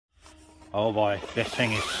Oh boy, this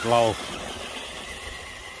thing is slow.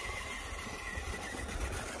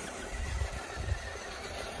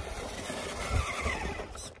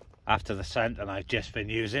 After the scent and I've just been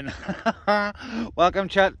using. Welcome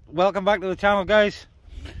chat, welcome back to the channel, guys.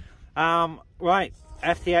 Right,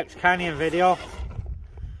 Ftx Kanyon video.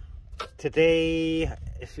 Today,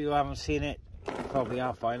 if you haven't seen it, you probably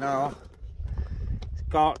have by now. It's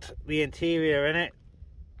got the interior in it.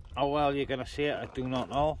 How well you're gonna see it, I do not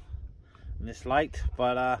know in this light,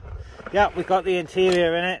 but yeah, we've got the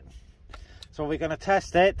interior in it, so we're gonna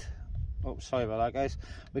test it. Oh, sorry about that, guys.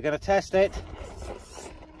 We're gonna test it,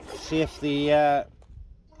 see if the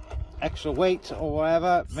extra weight or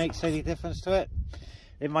whatever makes any difference to it.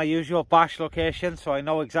 In my usual bash location, so I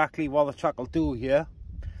know exactly what the truck will do here.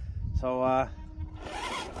 So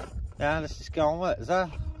yeah, let's just get on with it, is that?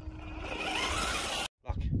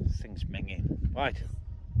 Look, this thing's minging. Right,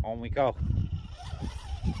 on we go.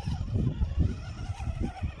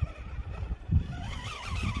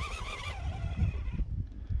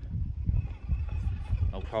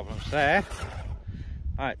 No problems there.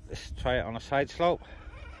 Right, let's try it on a side slope.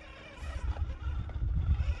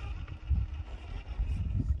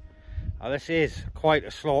 Oh, this is quite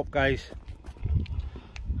a slope, guys.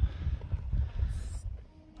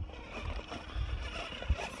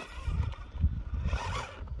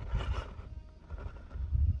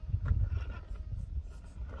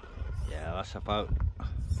 Yeah, that's about...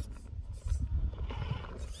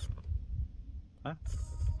 Huh?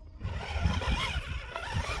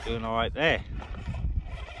 Doing all right there.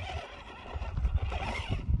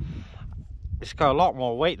 It's got a lot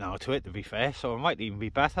more weight now to it, to be fair, so it might even be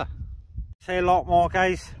better. Say a lot more,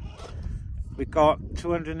 guys. We've got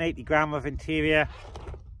 280 gram of interior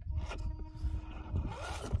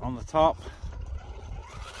on the top.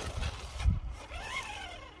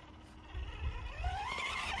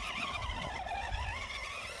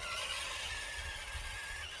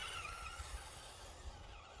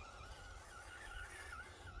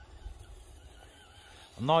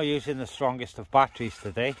 I'm not using the strongest of batteries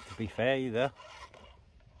today, to be fair, either.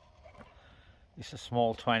 It's a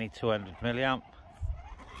small 2200 milliamp.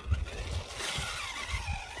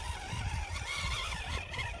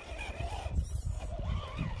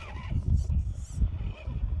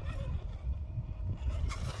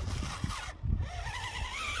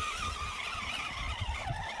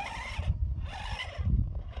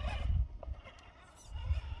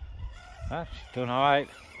 She's doing alright.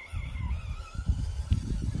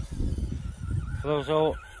 For those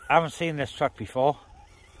who haven't seen this truck before,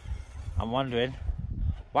 I'm wondering,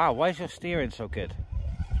 wow, why is your steering so good?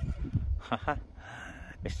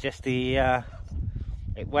 It's just the,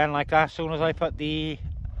 it went like that as soon as I put the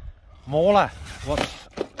Mauler,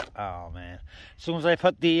 oh man, as soon as I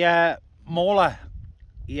put the Mauler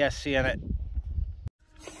ESC in it.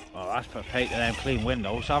 Well, that's put paint to them clean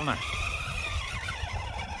windows, haven't I?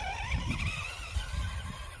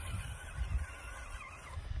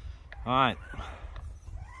 Alright.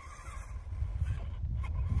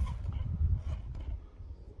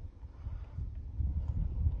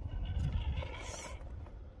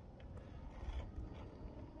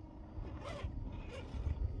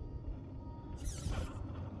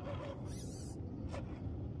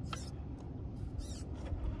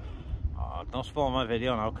 Oh, don't spoil my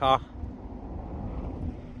video now, car.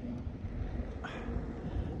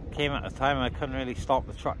 Came at a time I couldn't really stop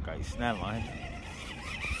the truck, guys. Never mind.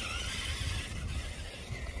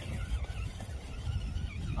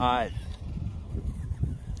 Alright.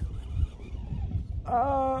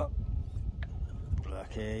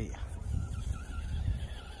 Okay.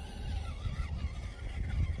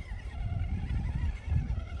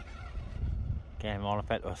 Get him on a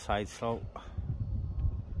bit of a side slope.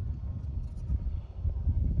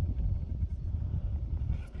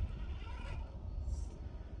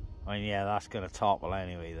 I mean, yeah, that's going to topple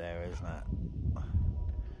anyway there, isn't it?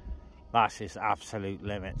 That's his absolute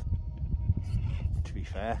limit, to be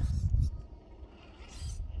fair.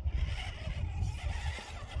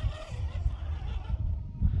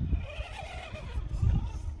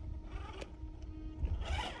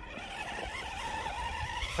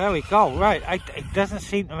 There we go. Right, it doesn't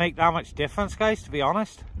seem to make that much difference, guys, to be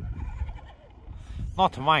honest.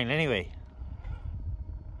 Not to mine anyway.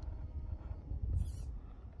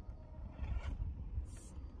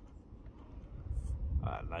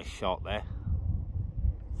 Nice shot there.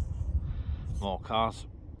 More cars.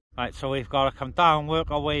 Right, so we've got to come down, work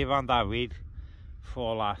our way around that weed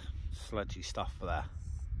for all that sludgy stuff there.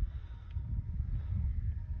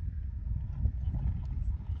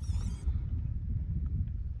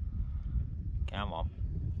 Come on,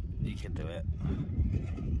 you can do it.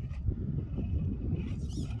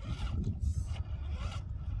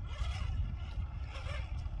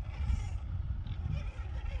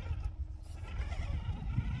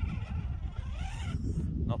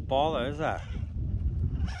 bother, is there?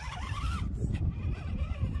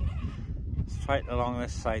 Let's try it along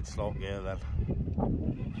this side slope here then.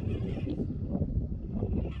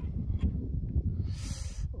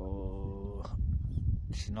 Oh,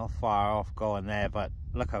 she's not far off going there, but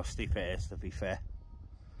look how steep it is, to be fair.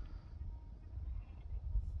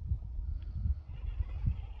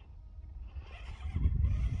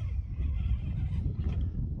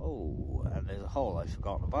 Oh, and there's a hole I've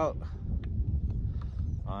forgotten about.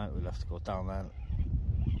 Alright, we'll have to go down then.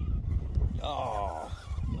 Oh,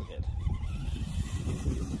 look at it.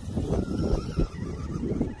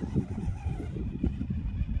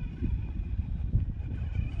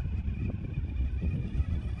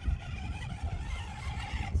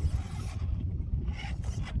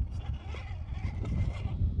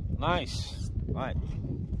 Nice. Right.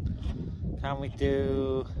 Can we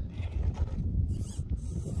do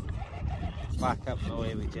back up the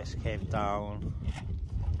way we just came down?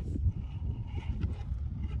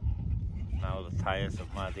 Now the tyres are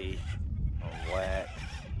muddy and wet.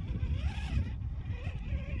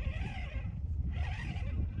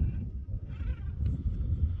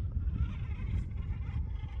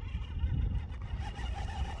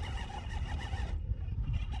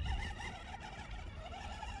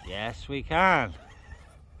 Yes, we can.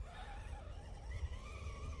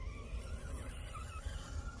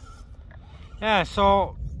 Yeah,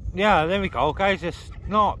 so yeah, there we go, guys. It's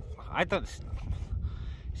not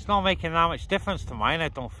making that much difference to mine, I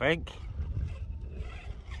don't think.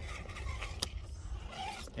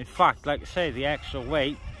 In fact, like I say, the extra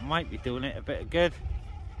weight might be doing it a bit of good.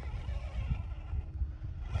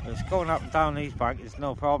 It's going up and down these banks is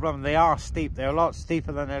no problem. They are steep. They're a lot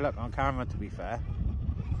steeper than they look on camera, to be fair.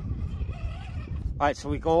 Right, so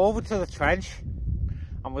we go over to the trench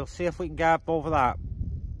and we'll see if we can get up over that.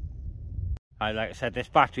 Right, like I said, this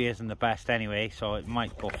battery isn't the best anyway, so it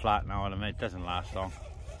might go flat now in a minute. It doesn't last long.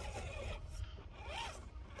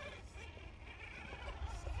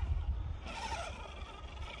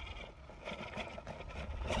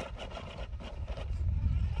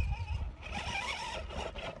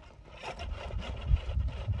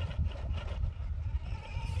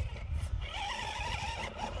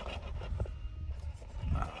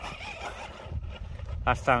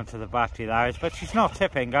 That's down to the battery there is, but she's not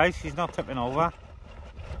tipping, guys. She's not tipping over.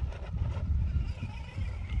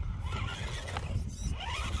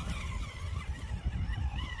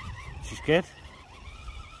 She's good.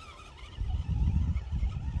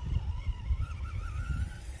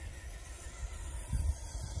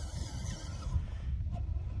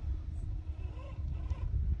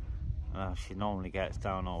 Oh, she normally gets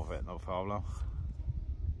down over it, no problem.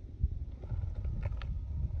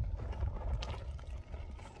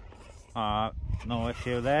 No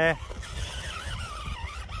issue there.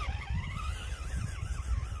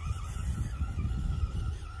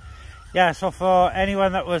 Yeah, so for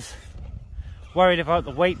anyone that was worried about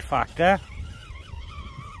the weight factor,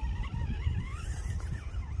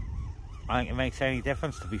 I think it makes any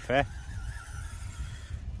difference, to be fair.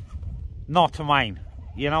 Not to mine.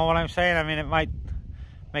 You know what I'm saying? I mean, it might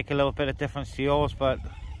make a little bit of difference to yours, but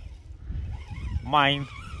mine,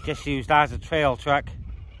 just used as a trail truck,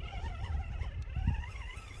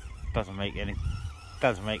 doesn't make any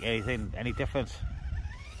difference.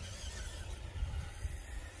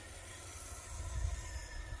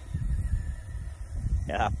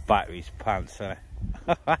 Yeah, that battery's pants, isn't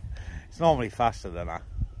it? It's normally faster than that.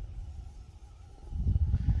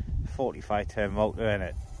 45 turn motor, isn't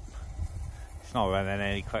it? It's not running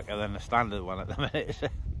any quicker than the standard one at the minute, is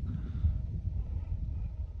it?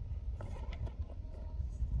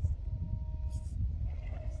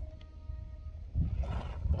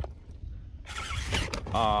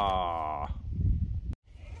 Ah.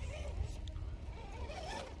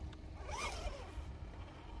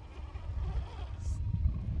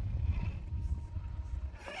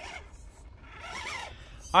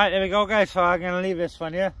 Alright, there we go, guys. So I'm going to leave this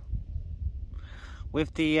one here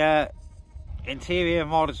with the interior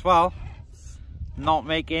mod as well. Not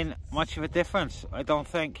making much of a difference, I don't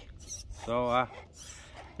think. So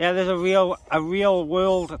yeah, there's a real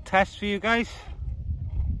world test for you guys.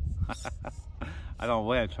 I don't know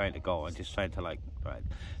where I'm trying to go. I'm just trying to, like, right,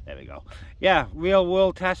 there we go. Yeah, real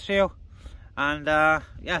world test for you. And yeah,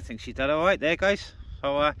 I think she did alright there, guys.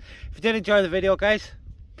 So if you did enjoy the video, guys,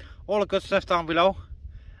 all the good stuff down below.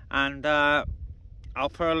 And I'll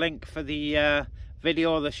put a link for the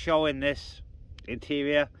video that's showing this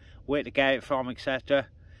interior, where to get it from, etc.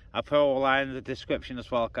 I'll put all that in the description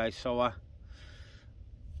as well, guys. So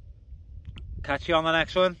catch you on the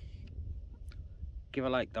next one. Give a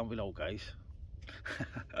like down below, guys.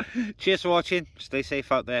 Cheers for watching. Stay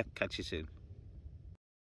safe out there. Catch you soon.